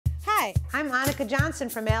Hi, I'm Annika Johnson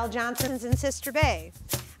from Al Johnson's in Sister Bay.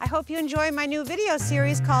 I hope you enjoy my new video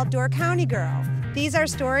series called Door County Girl. These are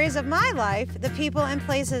stories of my life, the people and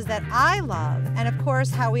places that I love, and of course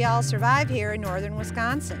how we all survive here in northern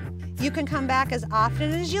Wisconsin. You can come back as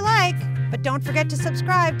often as you like, but don't forget to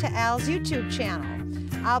subscribe to Al's YouTube channel.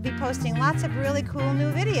 I'll be posting lots of really cool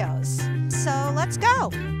new videos. So let's go.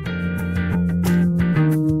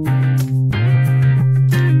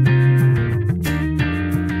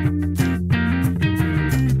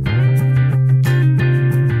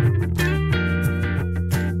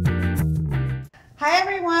 Hi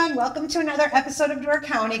everyone, welcome to another episode of Door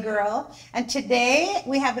County Girl. And today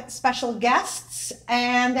we have special guests,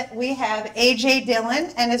 and we have AJ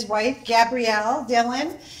Dillon and his wife Gabrielle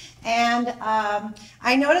Dillon. And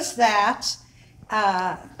I noticed that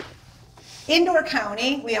in Door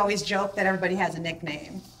County, we always joke that everybody has a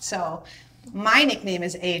nickname. So my nickname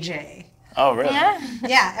is AJ. Oh, really?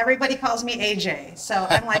 Yeah, everybody calls me AJ. So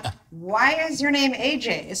I'm like, why is your name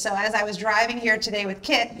AJ? So as I was driving here today with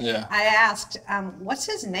Kit, I asked, what's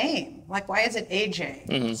his name? Like, why is it AJ?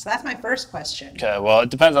 Mm-hmm. So that's my first question. Okay, well, it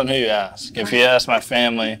depends on who you ask. If you ask my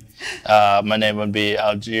family, my name would be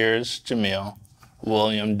Algiers Jamil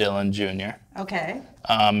William Dillon Jr. Okay.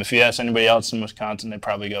 If you ask anybody else in Wisconsin, they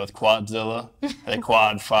probably go with Quadzilla, the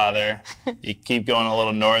Quad Father. You keep going a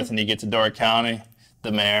little north and you get to Door County,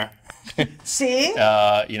 the mayor. See?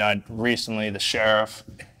 Recently the sheriff,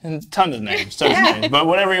 and tons of names. But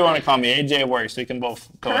whatever you want to call me, AJ works. We can both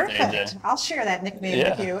go with AJ. I'll share that nickname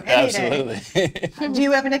with you any absolutely. day. Do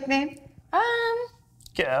you have a nickname?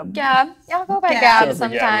 Gab. I'll go by Gab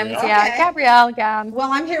sometimes. Gabrielle. Yeah, Gabrielle, Gab.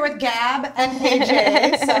 Well, I'm here with Gab and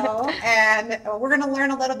AJ, and we're going to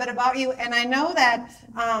learn a little bit about you. And I know that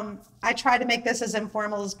I try to make this as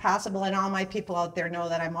informal as possible, and all my people out there know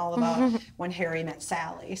that I'm all about When Harry Met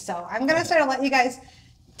Sally. So I'm going to sort of let you guys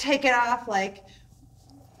take it off. Like,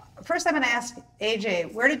 first I'm going to ask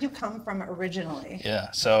AJ, where did you come from originally?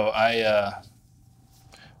 Yeah, so I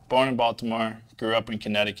born in Baltimore, grew up in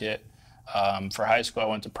Connecticut. For high school, I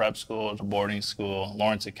went to prep school. It was a boarding school,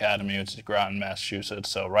 Lawrence Academy, which is Groton, Massachusetts,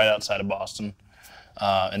 so right outside of Boston.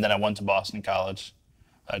 And then I went to Boston College.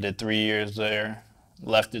 I did 3 years there,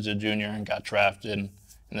 left as a junior and got drafted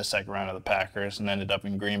in the second round of the Packers and ended up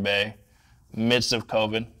in Green Bay. Midst of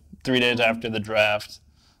COVID, 3 days after the draft,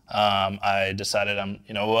 I decided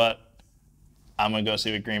you know what? I'm going to go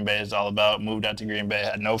see what Green Bay is all about. Moved out to Green Bay,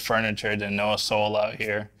 had no furniture, didn't know a soul out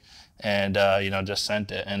here. And, just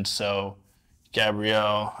sent it. And so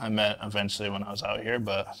Gabrielle, I met eventually when I was out here,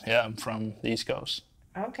 but yeah, I'm from the East Coast.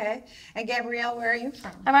 Okay. And Gabrielle, where are you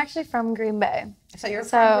from? I'm actually from Green Bay. So you're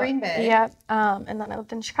from Green Bay? Yep. And then I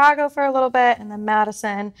lived in Chicago for a little bit, and then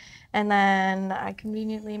Madison. And then I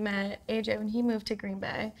conveniently met AJ when he moved to Green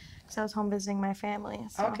Bay, because I was home visiting my family.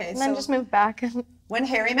 So. Okay. And then just moved back. When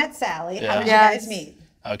Harry Met Sally, how did you guys meet?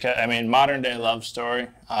 Okay, I mean, modern day love story,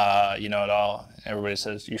 it all. Everybody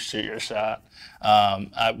says you shoot your shot.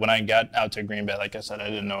 When I got out to Green Bay, like I said, I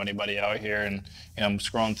didn't know anybody out here, and I'm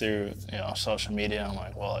scrolling through social media, and I'm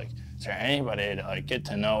like, well, is there anybody to get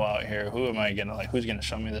to know out here? Who am I gonna who's gonna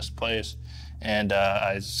show me this place? And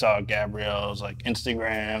I saw Gabrielle's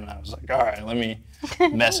Instagram, and I was like, all right, let me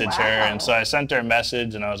message her. And so I sent her a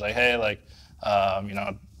message, and I was like, hey,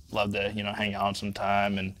 I'd love to hang out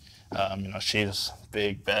sometime. And she's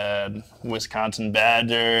big bad Wisconsin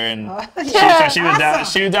Badger, and she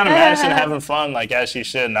was down in Madison having fun, as she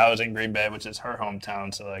should. And I was in Green Bay, which is her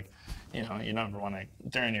hometown. So you never want to,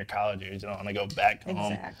 during your college years, you don't want to go back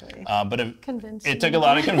home. Exactly. But it took a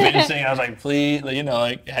lot of convincing. I was like, please,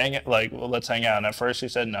 hang it, well, let's hang out. And at first she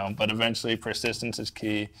said no, but eventually persistence is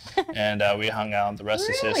key, and we hung out. The rest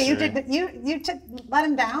is history. You let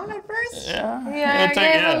him down at first? Yeah, I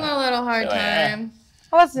gave him a little hard time.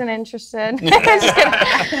 I wasn't interested. Just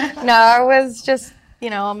kidding. No, I was just,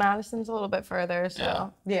 Madison's a little bit further,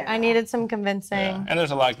 so I needed some convincing. Yeah. And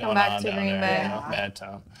there's a lot going on down Green there, Mad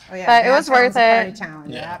Town. Oh, yeah, but it was worth it. Town.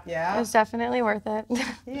 Yeah. Yeah. It was definitely worth it.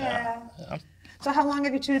 Yeah. So how long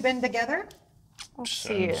have you two been together? Let's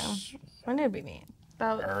see. When did we meet?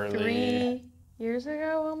 About 3 years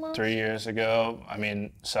ago, almost. 3 years ago. I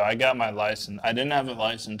mean, so I got my license. I didn't have a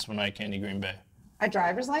license when I came to Green Bay. A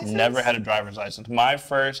driver's license? Never had a driver's license. My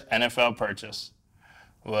first NFL purchase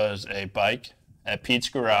was a bike at Pete's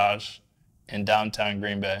Garage in downtown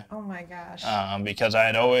Green Bay. Oh my gosh. Because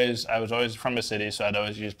I was always from a city, so I'd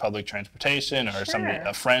always use public transportation, or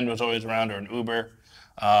a friend was always around, or an Uber.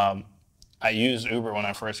 I used Uber when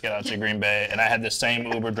I first got out to Green Bay, and I had the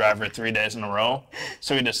same Uber driver 3 days in a row.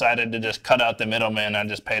 So we decided to just cut out the middleman. I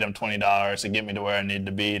just paid him $20 to get me to where I needed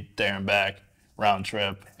to be there and back. round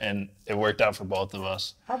trip, and it worked out for both of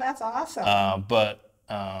us. Oh, that's awesome.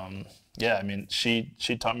 Yeah, I mean, she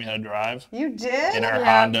taught me how to drive. You did? In her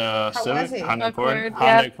Honda Civic? How was he? Honda Accord.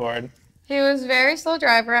 Honda Accord. He was very slow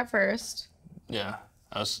driver at first. Yeah.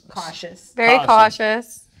 Cautious. Very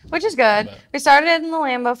cautious, which is good. We started in the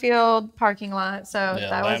Lambeau Field parking lot, so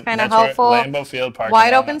that was kind of helpful. Lambeau Field parking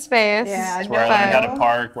Wide lot. open space. Yeah, that's where I learned how to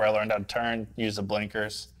park, where I learned how to turn, use the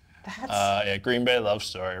blinkers. That's... Green Bay love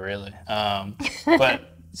story, really. But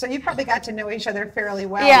so you probably got to know each other fairly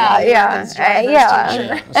well. Yeah.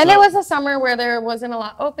 And it was a summer where there wasn't a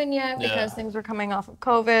lot open yet because things were coming off of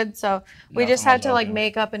COVID. So we just had to like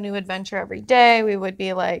make up a new adventure every day. We would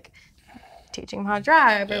be like teaching him how to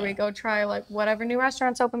drive, or we go try like whatever new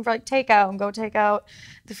restaurants open for like takeout and go take out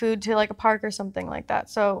the food to like a park or something like that.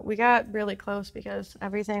 So we got really close because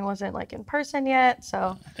everything wasn't like in person yet.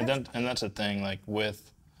 So and that's the thing, like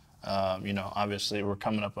with obviously we're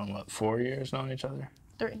coming up on what, 4 years knowing each other?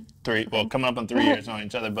 Three. Well, coming up on 3 years knowing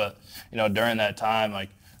each other, but during that time, like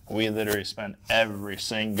we literally spent every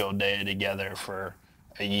single day together for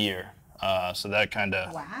a year. So that kind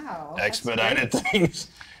of expedited things.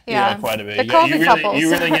 Quite a bit.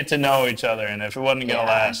 You really get to know each other, and if it wasn't gonna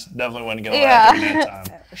last, definitely wasn't gonna last during that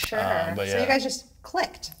time. Sure. So you guys just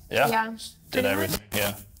clicked. Yeah. Did everything.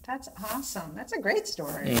 Yeah. That's awesome. That's a great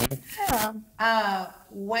story. Yeah.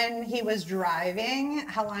 When he was driving,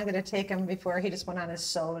 how long did it take him before he just went on his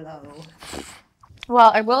solo?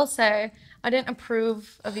 Well, I will say, I didn't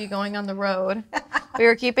approve of you going on the road. We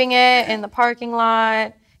were keeping it in the parking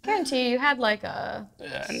lot. Guarantee you had like a...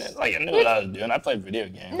 Yeah, I knew what I was doing. I played video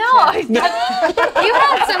games. No, you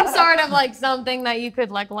had some sort of like something that you could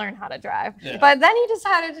like learn how to drive. Yeah. But then he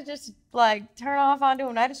decided to just like turn off onto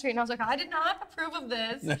United Street, and I was like, I did not approve of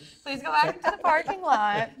this. Please go back to the parking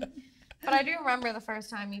lot. But I do remember the first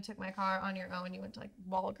time you took my car on your own. You went to like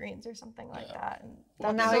Walgreens or something like that. And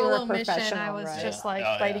well, now you were a professional, mission, I was just like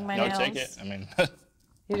biting my nails. No ticket. I mean...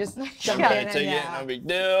 You just jump in and no big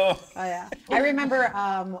deal. Oh yeah. I remember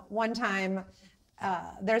one time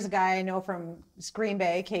there's a guy I know from Green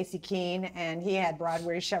Bay, Casey Keene, and he had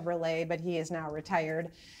Broadway Chevrolet, but he is now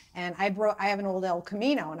retired. And I have an old El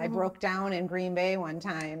Camino, and I broke down in Green Bay one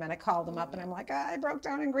time, and I called him up, and I'm like, I broke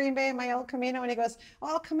down in Green Bay in my El Camino, and he goes,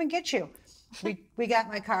 well, I'll come and get you. We got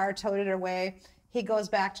my car, towed it away. He goes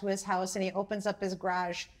back to his house, and he opens up his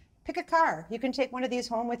garage. Pick a car. You can take one of these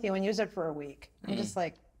home with you and use it for a week. I'm just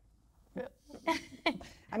like,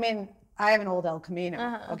 I mean, I have an old El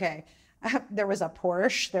Camino. Okay. There was a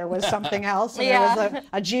Porsche. There was something else. And there was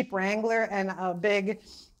a Jeep Wrangler and a big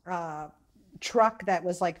truck that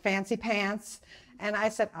was like fancy pants. And I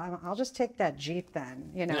said, I'll just take that Jeep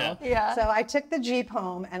then, So I took the Jeep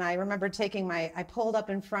home, and I remember I pulled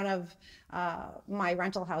up in front of my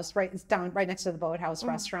rental house, right next to the Boathouse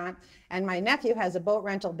restaurant. And my nephew has a boat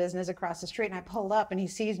rental business across the street, and I pulled up, and he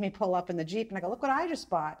sees me pull up in the Jeep, and I go, look what I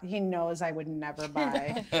just bought. He knows I would never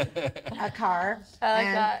buy a car. I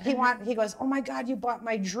like that. He goes, oh my God, you bought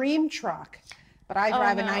my dream truck. But I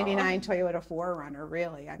drive a 99 Toyota 4Runner,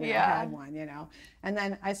 really. I mean, I had one, And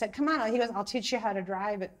then I said, come on. He goes, I'll teach you how to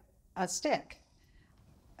drive a stick.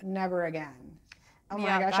 Never again. Oh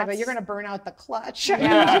my gosh, I go, you're going to burn out the clutch. You're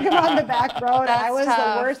going to go on the back road. I was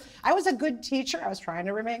the worst. I was a good teacher. I was trying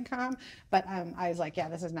to remain calm. But I was like,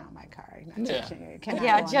 this is not my car. I'm not teaching you. You cannot go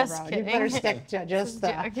on the road. Kidding. You better stick to just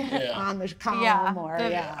on the calm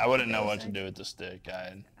I wouldn't know what to do with the stick.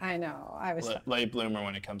 I know. I was late bloomer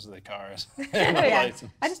when it comes to the cars. I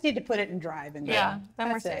just need to put it in drive. And then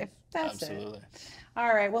we're safe. That's Absolutely. It.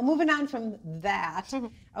 All right. Well, moving on from that.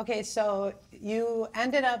 Okay, so you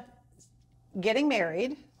ended up getting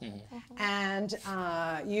married, and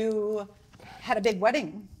you had a big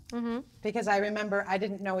wedding. Because I remember I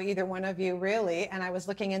didn't know either one of you really, and I was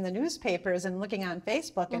looking in the newspapers and looking on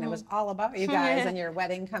Facebook, and it was all about you guys and your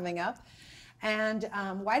wedding coming up. And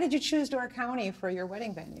why did you choose Door County for your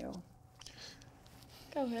wedding venue?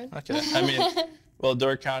 Go ahead. Okay. I mean, well,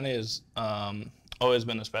 Door County has always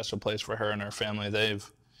been a special place for her and her family. They've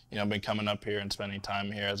been coming up here and spending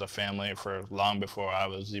time here as a family for long before I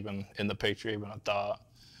was even in the picture, even a thought.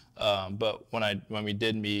 But when we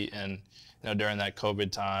did meet, and during that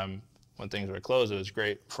COVID time when things were closed, it was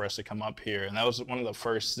great for us to come up here, and that was one of the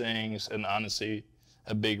first things, and honestly,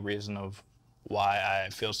 a big reason of why I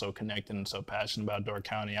feel so connected and so passionate about Door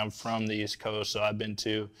County. I'm from the East Coast, so I've been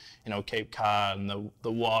to Cape Cod and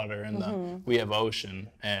the water and we have ocean,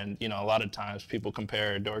 and a lot of times people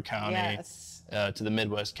compare Door County to the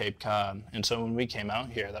Midwest Cape Cod. And so when we came out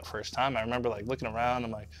here that first time, I remember like looking around,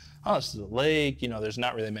 I'm like, oh, this is a lake, there's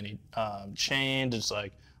not really many chains. It's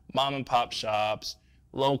like mom and pop shops,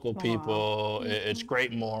 local people. It's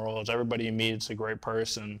great morals. Everybody you meet, it's a great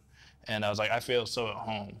person. And I was like, I feel so at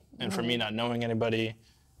home. And for me, not knowing anybody,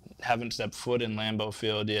 haven't stepped foot in Lambeau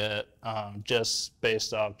Field yet, just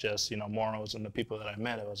based off just, morals and the people that I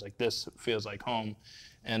met, I was like, this feels like home.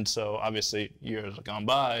 And so obviously years have gone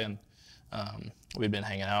by, and we've been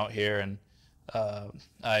hanging out here, and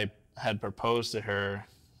I had proposed to her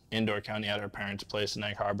in Door County at her parents' place in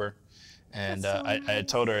Egg Harbor. And I had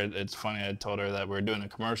told her, it's funny, I told her that we were doing a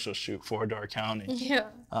commercial shoot for Door County. Yeah.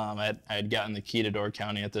 I had gotten the key to Door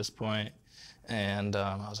County at this point, and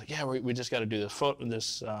I was like, yeah, we just got to do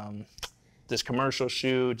this commercial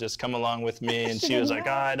shoot, just come along with me. And she was like,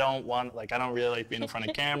 oh, I don't really like being in front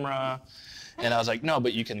of camera. And I was like, no,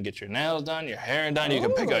 but you can get your nails done, your hair done, you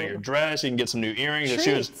can pick out your dress, you can get some new earrings. And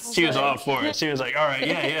she was all for it. She was like, all right,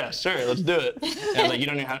 yeah, sure, let's do it. And I was like,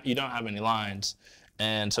 you don't have any lines.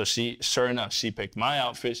 And so sure enough, she picked my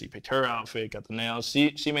outfit, she picked her outfit, got the nails.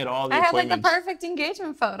 She made all the appointments. I had like the perfect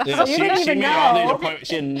engagement photo. Yeah, so she made all these appointments.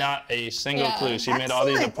 She had not a single clue. She made all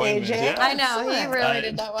these appointments. AJ. Yeah. I know, he really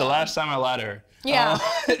did that well. The last time I let her. Yeah.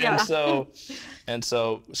 And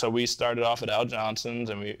so we started off at Al Johnson's,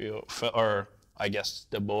 and I guess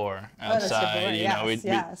DeBoer outside.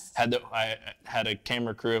 I had a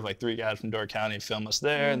camera crew of like 3 guys from Door County film us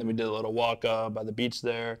there, and then we did a little walk up by the beach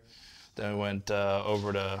there. Then we went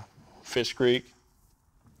over to Fish Creek.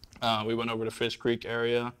 We went over to Fish Creek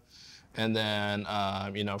area, and then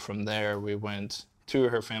from there we went to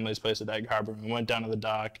her family's place at Egg Harbor. We went down to the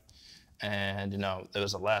dock, and there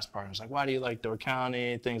was the last part. I was like, "Why do you like Door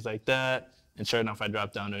County?" Things like that. And sure enough, I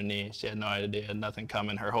dropped down to her knee. She had no idea, had nothing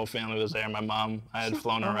coming. Her whole family was there. My mom, I had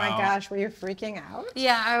flown her out. Oh my gosh, were you freaking out?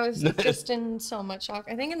 Yeah, I was just in so much shock.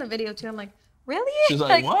 I think in the video too, I'm like, really? She's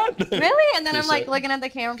like, what? Really? And then I'm like looking at the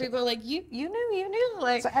camera, people are like, you knew.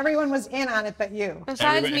 Like, so everyone was in on it but you.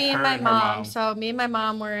 Besides me and my mom. So me and my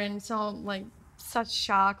mom were in such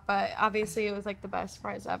shock, but obviously it was like the best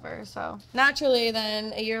surprise ever. So naturally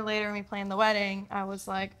then a year later when we planned the wedding, I was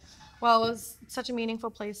like, well, it was such a meaningful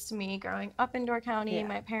place to me growing up in Door County. Yeah.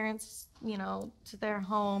 My parents, to their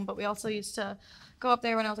home, but we also used to go up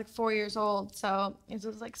there when I was like 4 years old. So it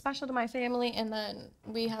was like special to my family. And then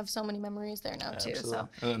we have so many memories there now too. So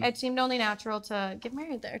it seemed only natural to get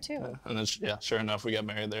married there too. Yeah. And then, sure enough, we got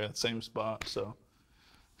married there at the same spot. So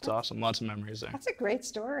it's awesome. Lots of memories there. That's a great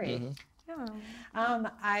story. Yeah.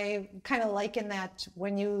 I kind of liken that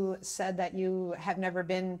when you said that you have never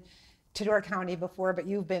been to Door County before, but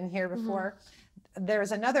you've been here before.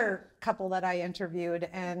 There's another couple that I interviewed,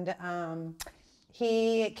 and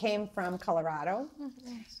he came from Colorado,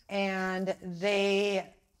 and they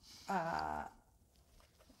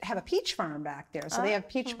have a peach farm back there. So they have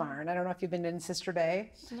Peach Barn. I don't know if you've been in Sister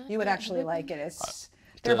Bay. You would actually like it.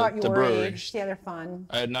 They're about your age. Yeah, they're fun.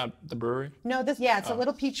 Not the brewery? No, it's a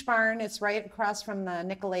little peach barn. It's right across from the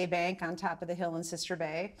Nicolet Bank on top of the hill in Sister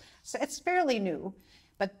Bay. So it's fairly new.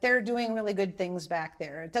 But they're doing really good things back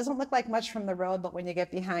there. It doesn't look like much from the road, but when you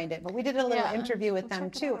get behind it. But we did a little interview with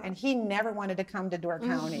them too, and he never wanted to come to Door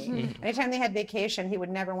County. Anytime they had vacation, he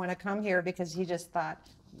would never want to come here because he just thought,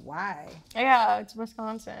 why? Yeah, it's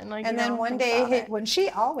Wisconsin. And then one day, when she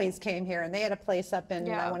always came here, and they had a place up in,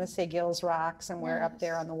 I want to say Gills Rock, somewhere up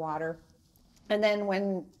there on the water. And then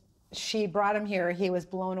when she brought him here, he was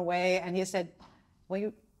blown away, and he said,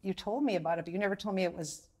 well, you told me about it, but you never told me it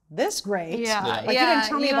was this great. Yeah. Like you didn't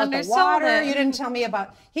tell me about the water. You didn't tell me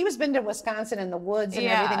about, he was been to Wisconsin and the woods and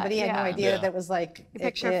everything, but he had no idea that was like,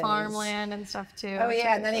 picture farmland and stuff too. Oh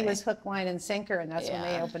yeah, and then he was hook, line, and sinker, and that's when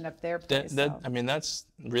they opened up their place. I mean, that's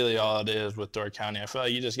really all it is with Door County. I feel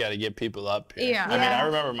like you just got to get people up here. Yeah. I mean, I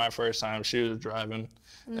remember my first time she was driving,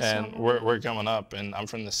 and we're coming up, and I'm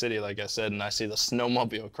from the city, like I said, and I see the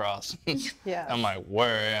snowmobile cross. I'm like,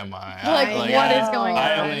 where am I? Like what is going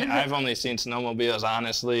on? I've only seen snowmobiles,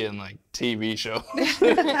 honestly, in like TV shows.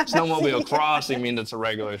 Snowmobile crossing means it's a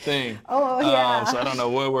regular thing. Oh yeah. So I don't know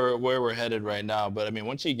where we're headed right now, but I mean,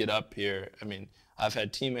 once you get up here, I mean, I've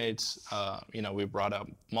had teammates, we brought out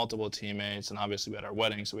multiple teammates, and obviously we had our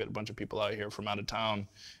wedding, so we had a bunch of people out here from out of town.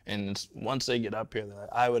 And once they get up here, they're like,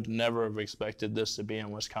 I would never have expected this to be in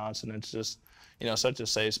Wisconsin. It's just, such a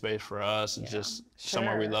safe space for us. It's just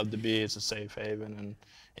somewhere we love to be. It's a safe haven, and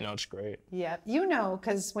it's great. Yeah,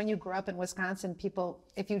 because when you grow up in Wisconsin, people,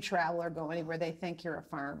 if you travel or go anywhere, they think you're a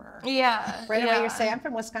farmer. Yeah. Right away you say, I'm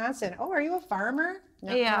from Wisconsin. Oh, are you a farmer?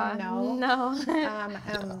 No,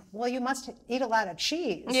 no. Well, you must eat a lot of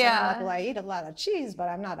cheese. Yeah. Like, well, I eat a lot of cheese, but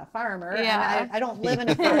I'm not a farmer. Yeah. And I don't live in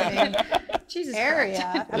a farming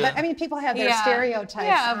area. But I mean, people have their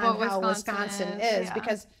stereotypes on how Wisconsin is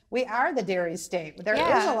because we are the dairy state. There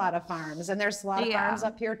is a lot of farms, and there's a lot of farms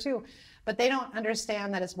up here too. but they don't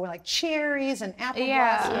understand that it's more like cherries and apple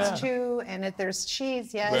blossoms too, and that there's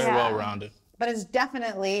cheese. Yes, very well rounded. But it's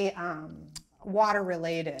definitely water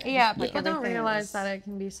related. Yeah, people don't realize that it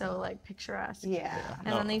can be so like picturesque. Yeah.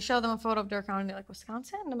 And then they show them a photo of Door County and they're like,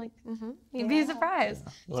 Wisconsin? And I'm like, you'd be surprised.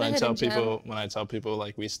 When I tell people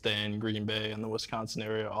like we stay in Green Bay in the Wisconsin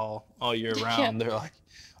area all year round, they're like,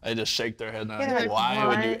 I just shake their head and I'm like, why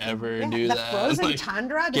would you ever do the that? Frozen like,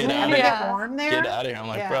 tundra, does it ever get warm there? Get out of here. I'm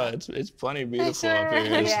like, bro, it's plenty beautiful up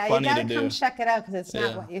here. It's plenty you to do. Come check it out because it's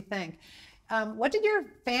not what you think. What did your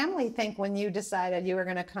family think when you decided you were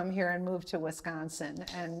going to come here and move to Wisconsin?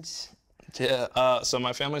 And so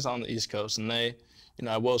my family's on the East Coast, and they,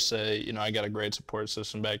 I will say, I got a great support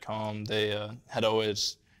system back home. They had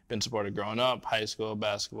always been supported growing up, high school,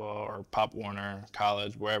 basketball, or Pop Warner,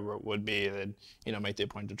 college, wherever it would be. They'd, make the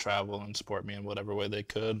point to travel and support me in whatever way they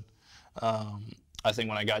could. I think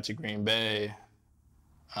when I got to Green Bay,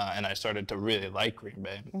 and I started to really like Green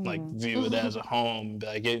Bay, like view it as a home, be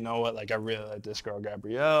like, you know what, like I really like this girl,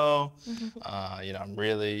 Gabrielle. I'm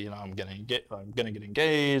really, I'm gonna get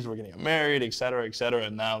engaged, we're gonna get married, et cetera, et cetera.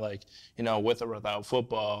 And now, like, with or without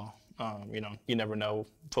football, you never know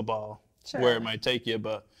football where it might take you,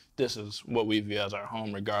 but this is what we view as our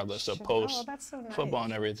home, regardless of post football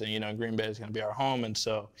and everything. Green Bay is going to be our home, and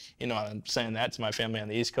so I'm saying that to my family on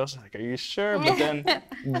the East Coast. Like, are you sure? But then,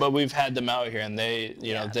 but we've had them out here, and they,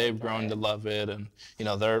 they've grown to love it, and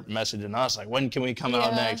they're messaging us like, when can we come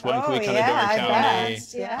out next? When can we come to Door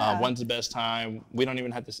County? When's the best time? We don't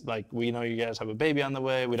even have to we know you guys have a baby on the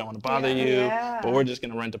way. We don't want to bother you, but we're just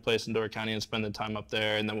going to rent a place in Door County and spend the time up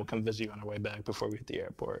there, and then we'll come visit you on our way back before we hit the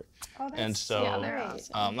airport. And so,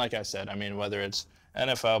 like I said, I mean, whether it's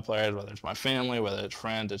NFL players, whether it's my family, whether it's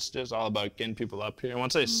friends, it's just all about getting people up here. And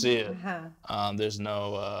once they see it, there's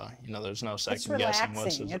no, there's no second guessing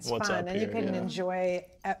what's fun, up and here. You can enjoy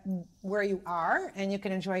where you are, and you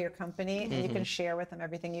can enjoy your company, and you can share with them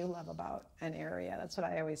everything you love about an area. That's what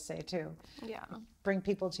I always say too. Yeah. Bring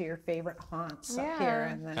people to your favorite haunts up here,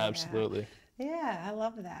 and then absolutely. Yeah, I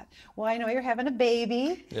love that. Well, I know you're having a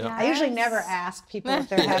baby. Yep. I usually never ask people if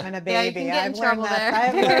they're having a baby. I've learned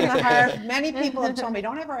the hard. Many people have told me,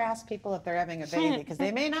 don't ever ask people if they're having a baby because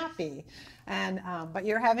they may not be. And but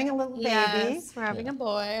you're having a little baby. Yes, we're having a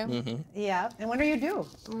boy. Yeah. And when are you due?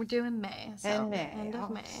 We're due in May. So in May. End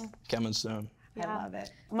of May. Coming soon. I love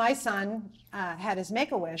it. My son had his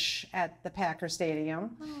Make-A-Wish at the Packer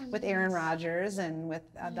Stadium with Aaron Rodgers and with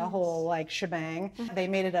the whole shebang. They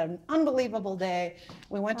made it an unbelievable day.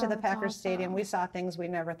 We went to the Packer Stadium. We saw things we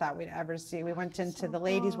never thought we'd ever see. We went into the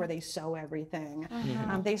ladies where they sew everything.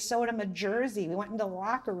 They sewed him a jersey. We went into the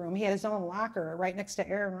locker room. He had his own locker right next to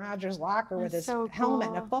Aaron Rodgers' locker with his helmet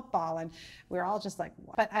and a football. And we were all just like,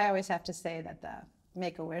 what? But I always have to say that the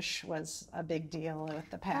Make-A-Wish was a big deal with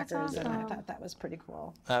the Packers, and I thought that was pretty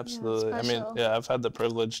cool. Absolutely. I mean, I've had the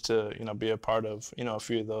privilege to, be a part of, a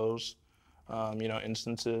few of those,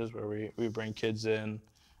 instances where we bring kids in,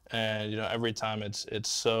 and, every time it's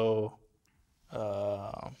so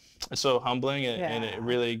humbling, and it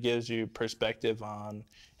really gives you perspective on,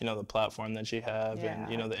 the platform that you have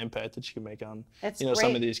and, the impact that you can make on,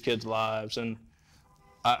 some of these kids' lives. And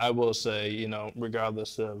I will say,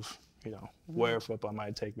 regardless of, where football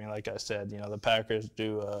might take me. Like I said, the Packers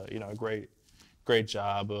do a great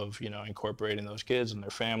job of, incorporating those kids and their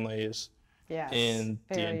families in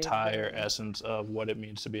the entire essence of what it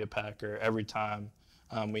means to be a Packer. Every time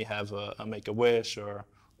we have a Make-A-Wish or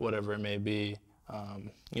whatever it may be,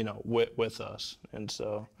 with us. And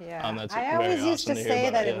so that's I very always used awesome to to say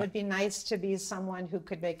hear that about, it would be nice to be someone who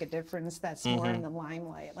could make a difference that's more in the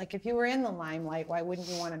limelight. Like if you were in the limelight, why wouldn't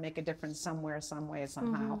you want to make a difference somewhere, some way,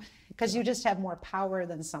 somehow? Because you just have more power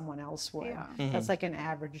than someone else would. That's like an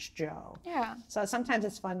average Joe. Yeah. So sometimes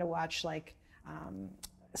it's fun to watch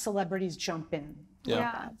celebrities jump in.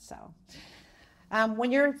 So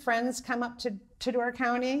when your friends come up to Door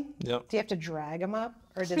County, do you have to drag them up,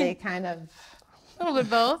 or do they kind of... A little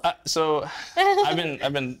bit both. So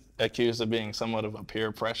I've been accused of being somewhat of a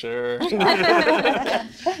peer pressure.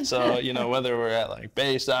 So, whether we're at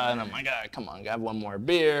Bayside and I'm like, come on, have one more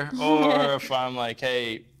beer. Or if I'm like,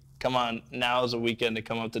 hey, come on, now's a weekend to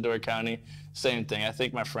come up to Door County. Same thing. I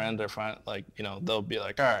think my friends are fine. They'll be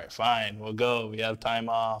like, all right, fine, we'll go. We have time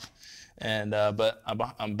off. And but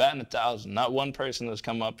I'm batting 1,000. Not one person has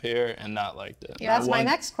come up here and not liked it. Yeah, that's my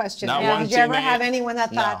next question. Did you ever have anyone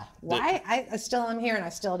that thought, why? I still am here and I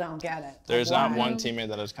still don't get it? There's not one teammate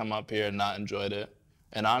that has come up here and not enjoyed it.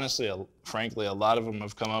 And honestly, frankly, a lot of them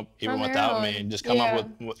have come up even without me, just come up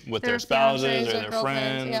with their spouses or their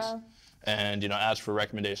friends, and ask for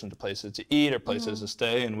recommendations to places to eat or places to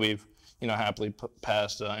stay. And we've happily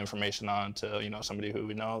pass information on to, somebody who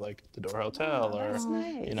we know, like the Door Hotel or,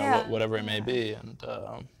 nice. whatever it may be. And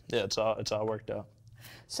yeah, it's all worked out.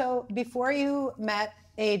 So before you met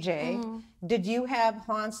AJ, did you have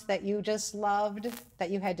haunts that you just loved, that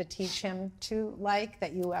you had to teach him to like,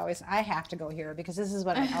 that you always, I have to go here because this is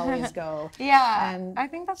what I always go. Yeah, And I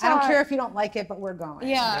think that's I don't care if you don't like it, but we're going.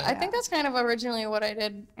 Yeah, I think that's kind of originally what I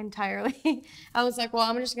did entirely. I was like, well,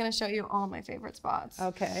 I'm just going to show you all my favorite spots.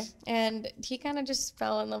 Okay. And he kind of just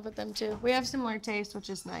fell in love with them too. We have similar tastes, which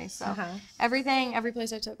is nice. So every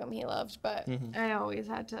place I took him, he loved. But I always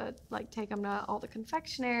had to like take him to all the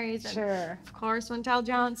confectionaries. And of course, Wintel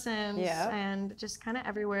Johnson's. And just kind of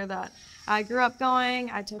everywhere that I grew up going,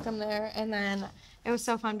 I took him there. And then it was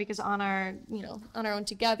so fun because on our own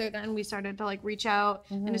together, then we started to like reach out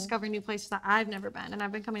and discover new places that I've never been. And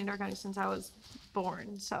I've been coming to Door County since I was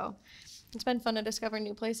born. So it's been fun to discover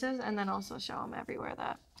new places and then also show them everywhere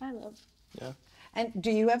that I live. Yeah. And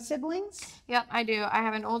do you have siblings? Yep, I do. I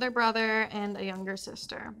have an older brother and a younger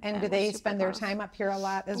sister. And do they spend their time up here a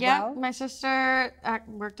lot as well? Yeah, my sister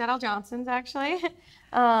worked at L. Johnson's actually.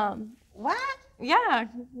 What? Yeah,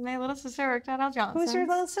 my little sister worked at L. Johnson's. Who's your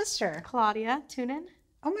little sister? Claudia Tunin.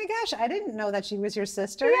 Oh my gosh, I didn't know that she was your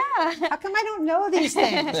sister. Yeah. How come I don't know these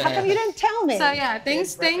things? How come you didn't tell me? So yeah,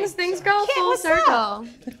 things go full circle.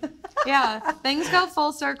 Yeah, things go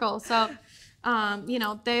full circle. So,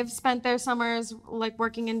 they've spent their summers like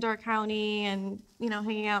working in Door County and,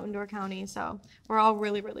 hanging out in Door County. So we're all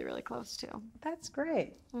really, really, really close too. That's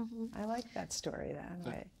great. I like that story that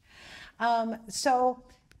way. So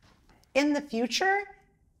in the future,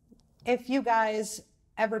 if you guys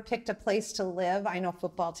ever picked a place to live, I know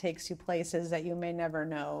football takes you places that you may never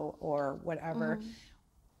know or whatever,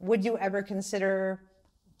 would you ever consider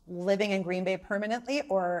living in Green Bay permanently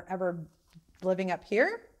or ever living up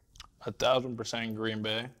here? 1,000% Green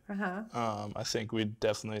Bay. I think we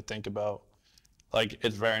definitely think about, like,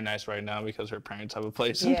 it's very nice right now because her parents have a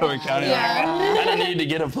place in Door County. I don't need to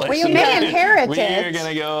get a place. Well, you may inherit it. We're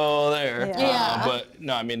going to go there. But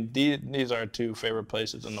no, I mean, these are our two favorite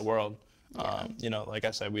places in the world. Like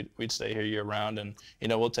I said, we'd stay here year round and,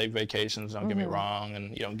 we'll take vacations, don't get me wrong,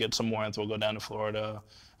 and, get some warmth. We'll go down to Florida.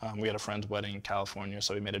 We had a friend's wedding in California,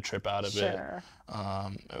 so we made a trip out of it,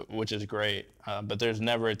 which is great. But there's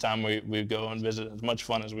never a time we go and visit. As much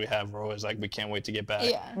fun as we have, we're always like, we can't wait to get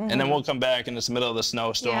back. And then we'll come back and it's the middle of the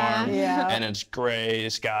snowstorm, and it's gray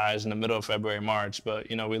skies in the middle of February, March. But,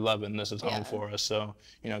 we love it, and this is home for us. So,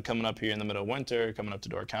 coming up here in the middle of winter, coming up to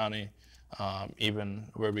Door County, even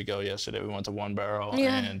where we go yesterday, we went to One Barrel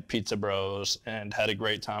and Pizza Bros and had a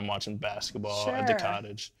great time watching basketball at the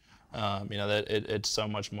cottage. That it's so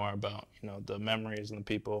much more about, the memories and the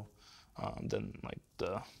people than like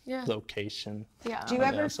the location. Yeah. Do you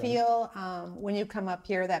ever feel when you come up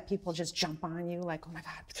here that people just jump on you like, oh my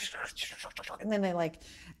God, and then they like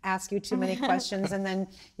ask you too many questions and then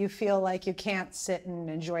you feel like you can't sit and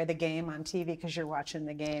enjoy the game on TV because you're watching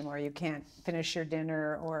the game, or you can't finish your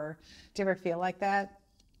dinner, or do you ever feel like that?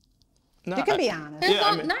 No, you can be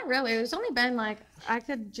honest. Not really. There's only been like, I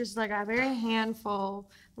could just like a very handful,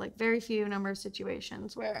 like very few number of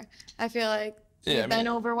situations where I feel like we've been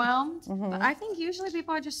overwhelmed. But I think usually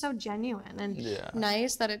people are just so genuine and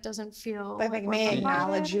nice that it doesn't feel like they may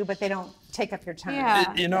acknowledge you, but they don't take up your time.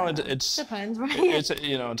 Yeah. It's depends, right? It's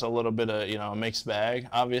it's a little bit of a mixed bag,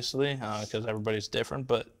 obviously, because everybody's different.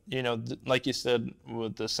 But like you said,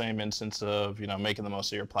 with the same instance of making the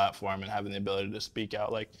most of your platform and having the ability to speak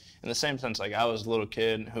out, like in the same sense, like I was a little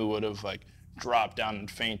kid who would have like dropped down and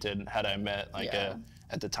fainted had I met like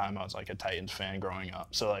at the time I was like a Titans fan growing up.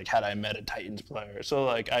 So like had I met a Titans player, so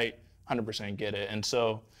like I 100% get it. And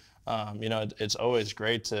so it's always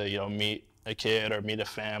great to meet a kid or meet a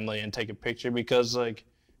family and take a picture, because like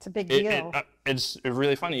it's a big deal. It's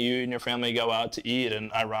really funny. You and your family go out to eat,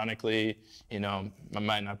 and ironically, it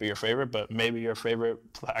might not be your favorite, but maybe your favorite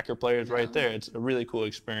Packer player is right there. It's a really cool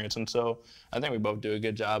experience. And so I think we both do a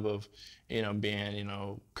good job of,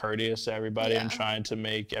 being, courteous to everybody and trying to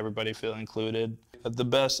make everybody feel included. The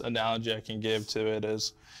best analogy I can give to it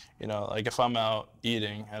is, like if I'm out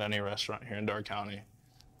eating at any restaurant here in Door County,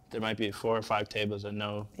 there might be 4 or 5 tables that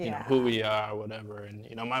know, who we are or whatever, and,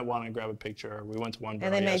 might want to grab a picture. We went to One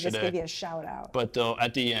Barrel yesterday. And they may just give you a shout out. But they'll,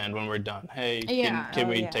 at the end, when we're done, hey, can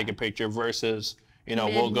we take a picture, versus, we've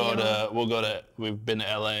been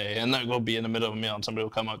to LA, and then we'll be in the middle of a meal, and somebody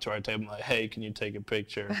will come up to our table and like, hey, can you take a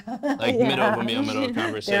picture? Like middle of a meal, middle of a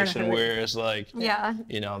conversation, whereas like,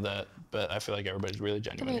 that but I feel like everybody's really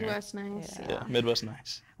genuine The Midwest nice. Yeah, Midwest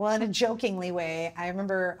nice. Well, in a jokingly way, I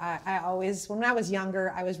remember I always, when I was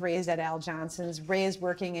younger, I was raised at Al Johnson's, raised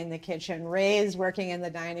working in the kitchen, raised working in the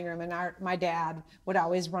dining room, and my dad would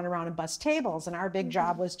always run around and bust tables, and our big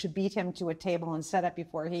job was to beat him to a table and set up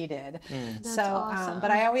before he did. That's so, awesome. but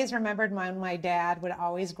I always remembered my dad would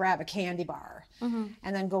always grab a candy bar and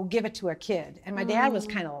then go give it to a kid. And my dad was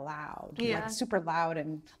kind of loud, like super loud,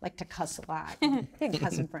 and like to cuss a lot. He didn't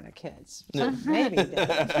cuss in front of kids. Maybe he did.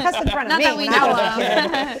 Cuss in front of me when I was a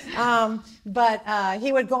kid. But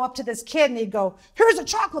he would go up to this kid and he'd go, "Here's a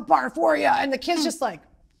chocolate bar for you," and the kid's just like,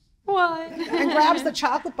 "What?" and grabs the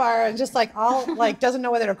chocolate bar and just like doesn't know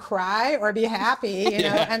whether to cry or be happy, you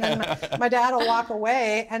know. And then my dad will walk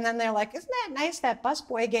away, and then they're like, "Isn't that nice that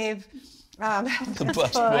busboy gave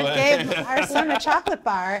gave our son a chocolate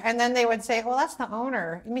bar?" And then they would say, "Well, that's the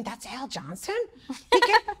owner." "You mean that's Al Johnson?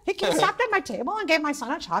 He stopped at my table and gave my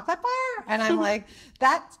son a chocolate bar?" And I'm like,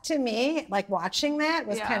 that to me, like watching that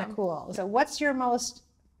was kind of cool. So what's your most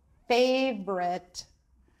favorite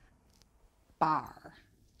bar?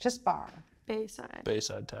 Just bar. Bayside.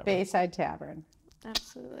 Bayside Tavern. Bayside Tavern.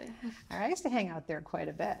 Absolutely. I used to hang out there quite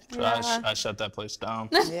a bit. I shut that place down.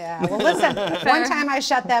 Yeah. Well, listen, one time I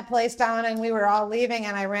shut that place down and we were all leaving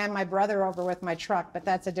and I ran my brother over with my truck, but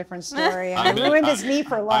that's a different story. And I ruined his knee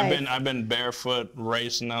for life. I've been barefoot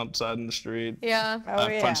racing outside in the street. Yeah. Oh,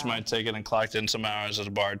 I punched my ticket and clocked in some hours as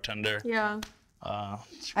a bartender. Yeah.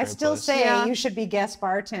 I still say you should be guest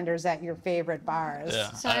bartenders at your favorite bars. Yeah,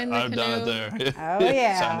 I've done it there. Oh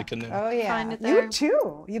yeah. Sign the canoe. Oh yeah. Find it there. You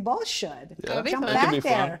too. You both should. Yeah. Jump fun. back It could be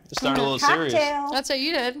there. fun. Start a little series. Cocktail. That's what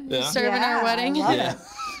you did. Yeah. Serving our wedding. I love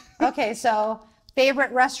it. Okay, so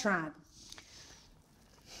favorite restaurant.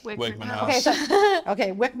 Wickman House. Okay,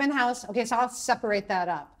 so Wickman House. Okay, so I'll separate that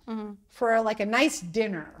up. For like a nice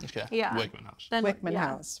dinner. Okay. Yeah. Wickman House. Then, Wickman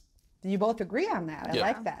House. You both agree on that. I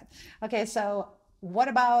like that. Okay, so what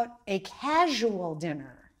about a casual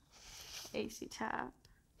dinner? AC Tap.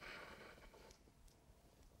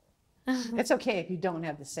 It's okay if you don't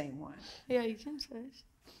have the same one. Yeah, you can switch.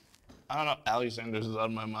 I don't know. Alexander's is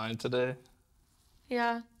on my mind today.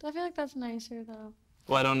 Yeah, I feel like that's nicer though.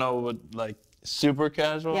 Well, I don't know what, like, super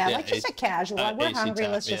casual. Yeah, like just a casual. We're AC hungry.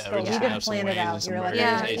 Tap. Let's just Yeah, go. we We just didn't have some plan it wings out. and some You're like, burgers,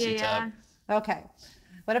 Yeah, AC yeah, Tap. okay.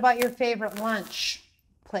 What about your favorite lunch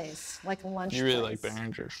place? Like a lunch You really place? like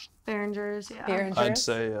Behringer's. Behringer's, yeah. Behringer's? I'd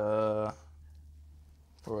say, what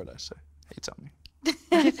would I say? Hey, tell me.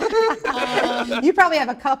 You probably have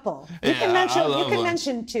a couple. You Yeah, can mention. I love You can lunch.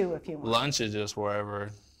 mention two if you want. Lunch is just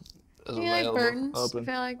wherever is You like available. Burton's? Open. I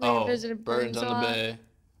feel like we visited Burton's on a the lot. Bay.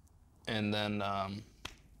 And then, I'm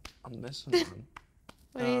missing one.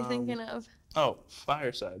 What are you thinking of? Oh,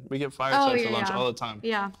 Fireside. We get Fireside for lunch all the time.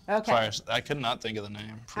 Yeah. Okay. Fireside. I could not think of the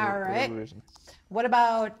name for All right. whatever reason. What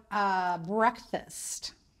about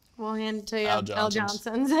breakfast? We'll hand it to you. Al Al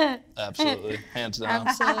Johnson's. Johnson's. Absolutely. Hands down.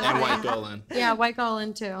 Absolutely. And White Golan. Yeah, White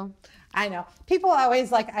Golan too. I know. People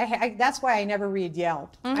always like, that's why I never read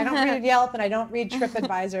Yelp. I don't read Yelp and I don't read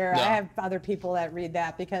TripAdvisor. No. I have other people that read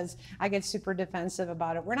that because I get super defensive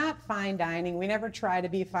about it. We're not fine dining. We never try to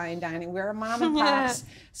be fine dining. We're a mom and pop's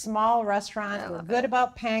small restaurant. We're good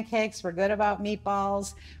about pancakes. We're good about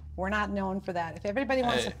meatballs. We're not known for that. If everybody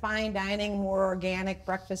wants a fine dining, more organic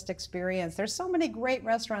breakfast experience, there's so many great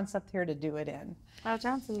restaurants up here to do it in. Al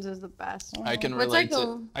Johnson's is the best. I can relate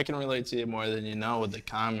to you more than you know with the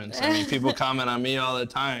comments. I mean, people comment on me all the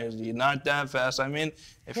time. You're not that fast. I mean,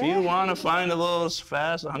 if you want to find a little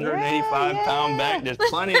fast 185-pound bag, there's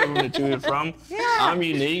plenty of them to choose from. I'm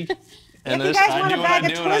unique. And if you guys want a bag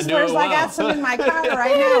of Twizzlers, I got some in my car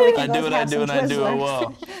right now. We can I do go what have I do some and I do it Twizzlers.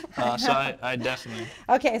 well. So I definitely.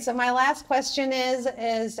 Okay, so my last question is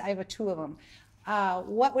I have two of them.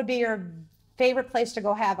 What would be your favorite place to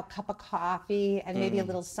go have a cup of coffee and maybe a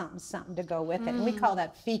little something to go with it? And we call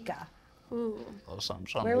that fika. Ooh. A little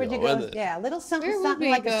something Where would you go? Yeah, a little something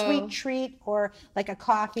like a sweet treat or like a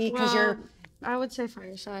coffee because I would say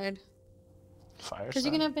Fireside. Fireside. Because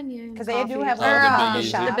you can have beignets. Because they do have the a Big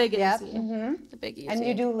shop. The Big Yep. Easy. The Big Easy. And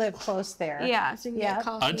you do live close there. Yeah, so you can get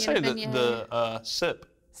coffee I'd say and a beignet. the SIP.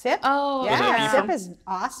 SIP? Oh, yeah. Ephraim? SIP is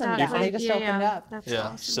awesome. That's They just opened up. That's Yeah,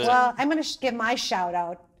 awesome. SIP. Well, I'm going to give my shout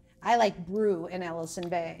out. I like Brew in Ellison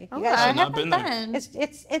Bay. Oh, You guys I I've not haven't been there. been.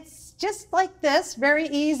 It's just like this, very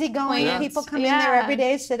easygoing. Quaint. People come in there every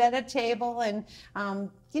day, sit at a table, and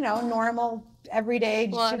normal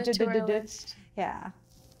everyday. Yeah.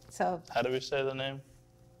 So How do we say the name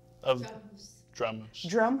of Drumhouse?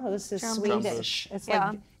 Drumhouse is Swedish. Drumhouse. It's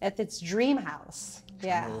like it's Dream House.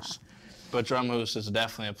 Yeah. Drumhouse. But Drumhoose is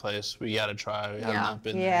definitely a place we got to try. We have not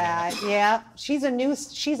been there yet. Yeah. She's a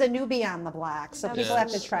newbie on the block, so people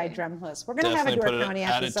have to try Drumhoose. We're going to have a Door County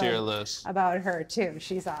episode about her too.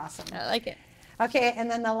 She's awesome. I like it. Okay, and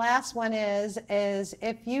then the last one is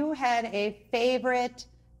if you had a favorite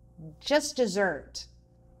just dessert,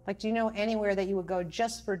 like do you know anywhere that you would go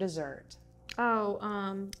just for dessert?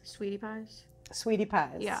 Oh, sweetie pies. Sweetie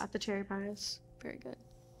pies. Yeah, the cherry pies. Very good.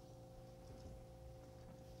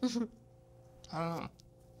 I don't know.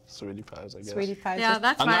 Sweetie pies, I guess. Sweetie pies. Yeah,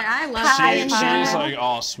 that's why I love cherry pie. She's like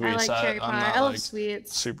all sweets. I like cherry pie. I love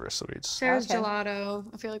sweets. Super sweets. Sarah's gelato,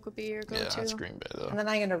 I feel like would be your go-to. Yeah, that's Green Bay though. And then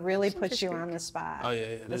I'm going to really put you on the spot. Oh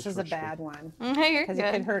yeah. This is a bad one. Because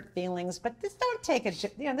it could hurt feelings. But this don't take a.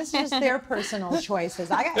 This is just their personal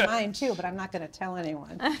choices. I got mine too, but I'm not going to tell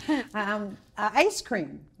anyone. Ice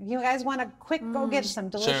cream. If you guys want to quick go get some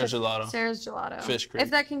delicious. Sarah's gelato. Fish cream.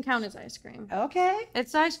 If that can count as ice cream. Okay.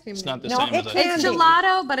 It's ice cream. It's not the same as It's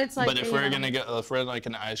gelato, but it's like. But if we're gonna go, if we're like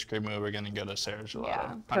an ice cream mood, we're gonna go to Sarah's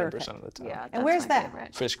Gelato, 100% of the time. Yeah, and where's that?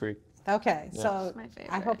 Favorite. Fish Creek. Okay, so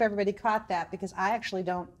I hope everybody caught that because I actually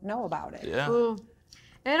don't know about it. Yeah. Ooh.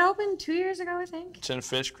 It opened 2 years ago, I think. It's in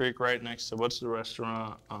Fish Creek, right next to what's the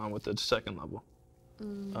restaurant with the second level?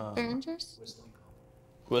 Behringer's?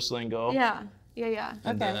 Whistling Gull. Yeah. Yeah.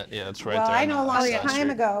 Okay. Yeah, it's right there. Well, I know a long time street.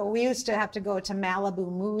 ago, we used to have to go to Malibu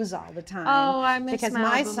Moose all the time. Oh, I miss because Malibu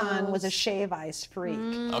my son Moose. was a shave ice freak.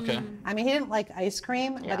 Okay. I mean, he didn't like ice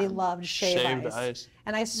cream, but he loved shaved ice.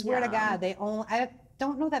 And I swear to God, I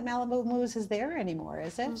don't know that Malibu Moose is there anymore,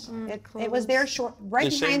 is it? It was there right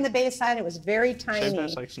behind the Bayside. It was very tiny. Shaved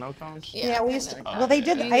ice like snow cones? Yeah, we used to. Well, they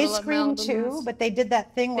did ice cream too, but they did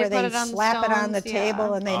that thing where they slap it on the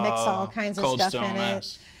table and they mix all kinds of stuff in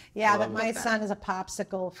it. Yeah, but my son is a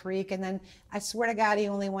popsicle freak, and then I swear to God, he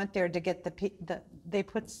only went there to get they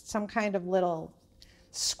put some kind of little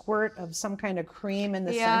squirt of some kind of cream in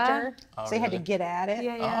the center, so he had to get at it.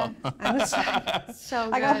 Yeah. I was like,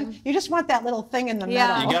 so good. You just want that little thing in the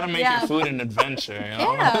middle. You got to make your food an adventure, you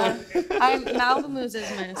know? Yeah. Malibu Moose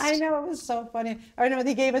is missed. I know, it was so funny. I remember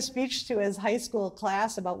he gave a speech to his high school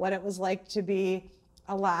class about what it was like to be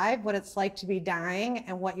alive, what it's like to be dying,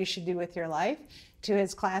 and what you should do with your life, to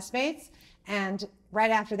his classmates. And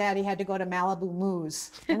right after that, he had to go to Malibu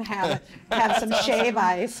Moose and have some shave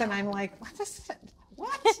ice. And I'm like, what is it?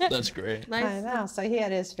 What? That's great. Nice. I know. So he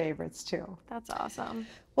had his favorites too. That's awesome.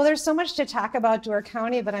 Well, there's so much to talk about Door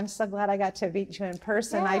County, but I'm so glad I got to meet you in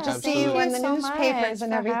person. I just see you in the newspapers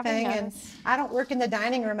and everything. And I don't work in the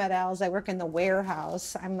dining room at Al's. I work in the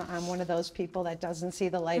warehouse. I'm one of those people that doesn't see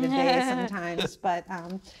the light of day sometimes. But I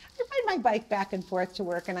ride my bike back and forth to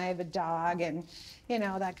work, and I have a dog and,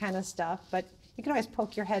 that kind of stuff. But you can always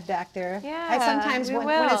poke your head back there. Yeah, sometimes when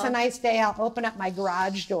it's a nice day, I'll open up my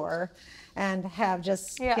garage door and have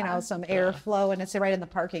just, some airflow, and it's right in the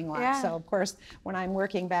parking lot. Yeah. So, of course, when I'm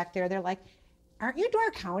working back there, they're like, aren't you Door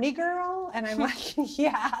County girl? And I'm like,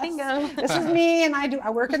 yes, bingo. This is me, and I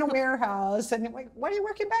work in a warehouse. And like, what are you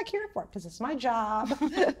working back here for? Because it's my job.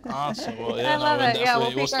 Awesome. Well, yeah, I love it. Yeah,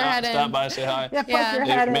 we'll stop by, say hi. Yeah, poke your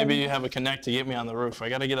head in. Maybe you have a connect to get me on the roof. I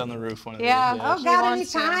got to get on the roof one of these days. Oh, God,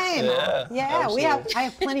 anytime. Yeah, I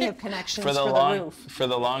have plenty of connections for the roof. For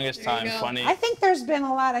the longest time, funny. I think there's been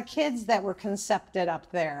a lot of kids that were concepted up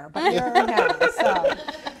there, but you're okay, so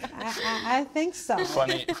I think so.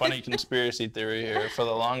 Funny conspiracy theory here. For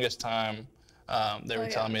the longest time, they were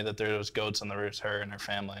telling me that there was goats on the roofs, her and her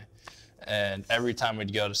family. And every time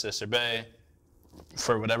we'd go to Sister Bay,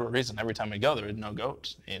 for whatever reason, every time we'd go, there was no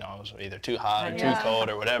goats. It was either too hot or too cold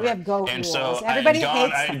or whatever. We have goat and rules. so I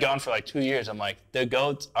had gone for like 2 years. I'm like, the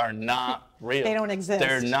goats are not real. They don't exist.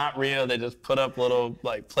 They're not real. They just put up little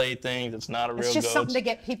play things. It's not a real goat. It's just something to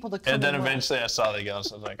get people to come. And then eventually I saw the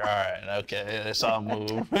goats. I was like, all right, okay, I saw them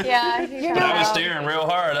move. Yeah. But I was staring real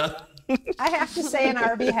hard. I have to say, in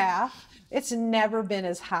our behalf, it's never been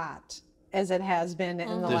as hot as it has been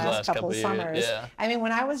in the last couple of summers. Yeah. I mean,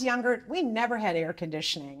 when I was younger, we never had air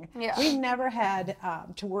conditioning. Yeah. We never had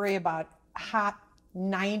to worry about hot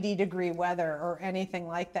 90-degree weather or anything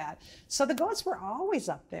like that. So the goats were always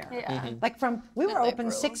up there. Yeah. Like we were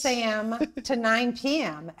open 6 a.m. to 9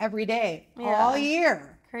 p.m. every day, all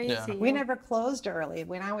year. Crazy. Yeah. We never closed early.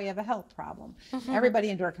 Now we have a health problem.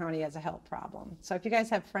 Everybody in Door County has a health problem. So if you guys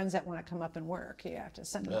have friends that want to come up and work, you have to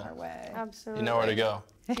send them our way. Absolutely. You know where to go.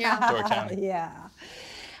 Yeah. Door County. Yeah.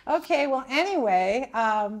 Okay, well, anyway,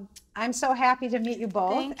 I'm so happy to meet you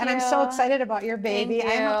both. Thank and I'm so excited about your baby.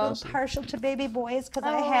 Thank I'm a you. little partial to baby boys because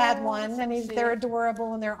I had one, and they're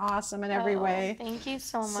adorable and they're awesome in every way. Thank you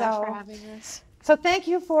so much for having us. So thank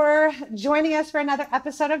you for joining us for another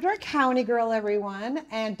episode of Door County Girl, everyone.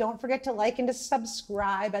 And don't forget to like and to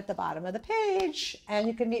subscribe at the bottom of the page. And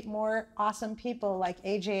you can meet more awesome people like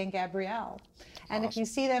AJ and Gabrielle. And if you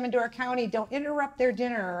see them in Door County, don't interrupt their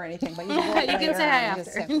dinner or anything, but you can say hi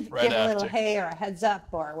after. Give a little hey or a heads up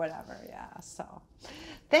or whatever. Yeah. So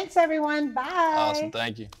thanks, everyone. Bye. Awesome.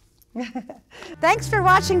 Thank you. Thanks for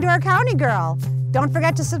watching Door County Girl. Don't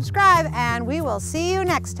forget to subscribe, and we will see you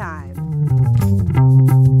next time.